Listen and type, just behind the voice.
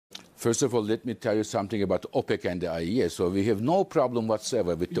First of all, let me tell you something about OPEC and the IEA. So we have no problem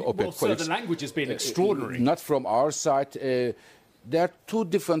whatsoever with the OPEC colleagues. Well, the language has been extraordinary. Not from our side. There are two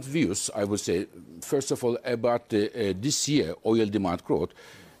different views, I would say. First of all, about this year oil demand growth.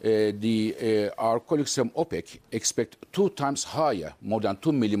 Our colleagues from OPEC expect 2 times higher, more than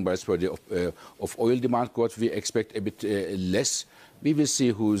 2 million barrels per day of oil demand growth. We expect a bit less. We will see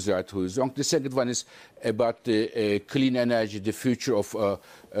who's right, who's wrong. The second one is about the clean energy, the future of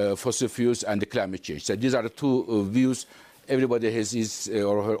fossil fuels and the climate change. So these are the two views. Everybody has his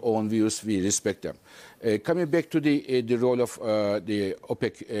or her own views. We respect them. Coming back to the role of the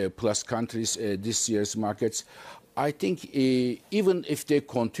OPEC plus countries this year's markets, I think even if they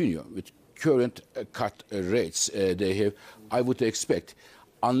continue with current cut rates they have, I would expect,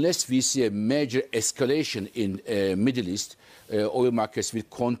 unless we see a major escalation in Middle East, oil markets will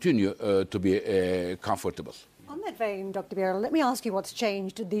continue to be comfortable. On that vein, Dr. Birol, let me ask you what's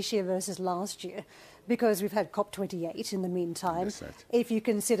changed this year versus last year, because we've had COP28 in the meantime. That's right. If you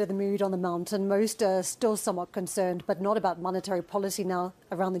consider the mood on the mountain, most are still somewhat concerned, but not about monetary policy now,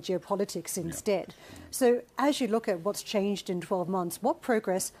 around the geopolitics instead. Yeah. So as you look at what's changed in 12 months, what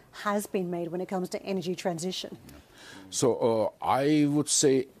progress has been made when it comes to energy transition? Yeah. So I would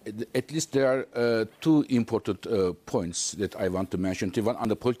say at least there are two important points that I want to mention. The one on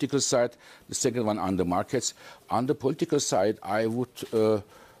the political side, the second one on the markets. On the political side, I would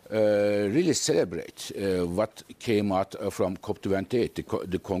really celebrate what came out from COP28,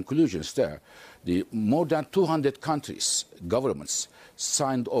 the conclusions there. More than 200 countries, governments,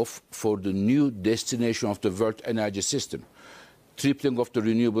 signed off for the new destination of the world energy system. Tripling of the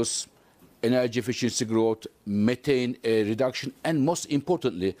renewables, energy efficiency growth, methane reduction, and most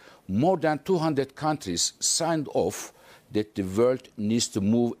importantly, more than 200 countries signed off that the world needs to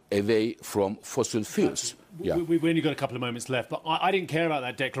move away from fossil fuels. Yeah. We've only got a couple of moments left, but I didn't care about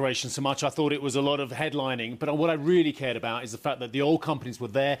that declaration so much. I thought it was a lot of headlining, but what I really cared about is the fact that the oil companies were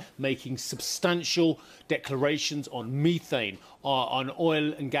there making substantial declarations on methane, on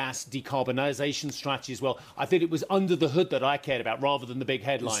oil and gas decarbonisation strategy as well. I think it was under the hood that I cared about rather than the big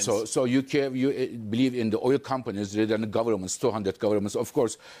headlines. So you believe in the oil companies rather than the governments, 200 governments, of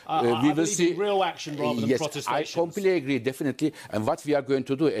course. We will see real action rather than protestations. I completely agree, definitely. And what we are going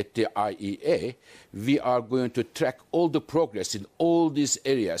to do at the IEA, we are going to track all the progress in all these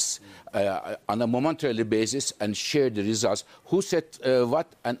areas on a momentarily basis and share the results, who said what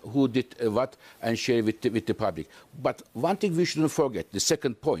and who did what, and share with the public. But one thing we shouldn't forget, the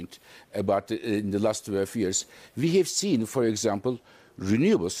second point about in the last 12 years, we have seen, for example,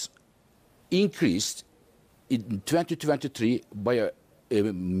 renewables increased in 2023 by a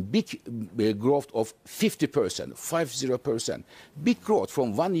big growth of 50%, 50%, big growth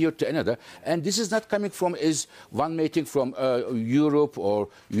from one year to another. And this is not coming from as one mating from Europe or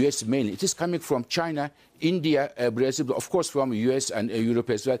US mainly. It is coming from China, India, Brazil, of course from US and Europe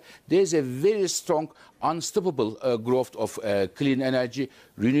as well. There is a very strong, unstoppable growth of clean energy,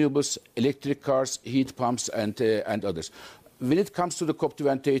 renewables, electric cars, heat pumps, and others. When it comes to the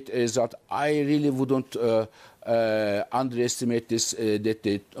COP28 result, I really wouldn't underestimate this,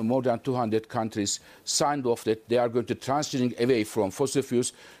 that more than 200 countries signed off that they are going to transition away from fossil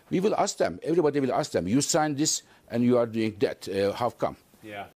fuels. We will ask them, everybody will ask them, you signed this and you are doing that, how come? Yeah.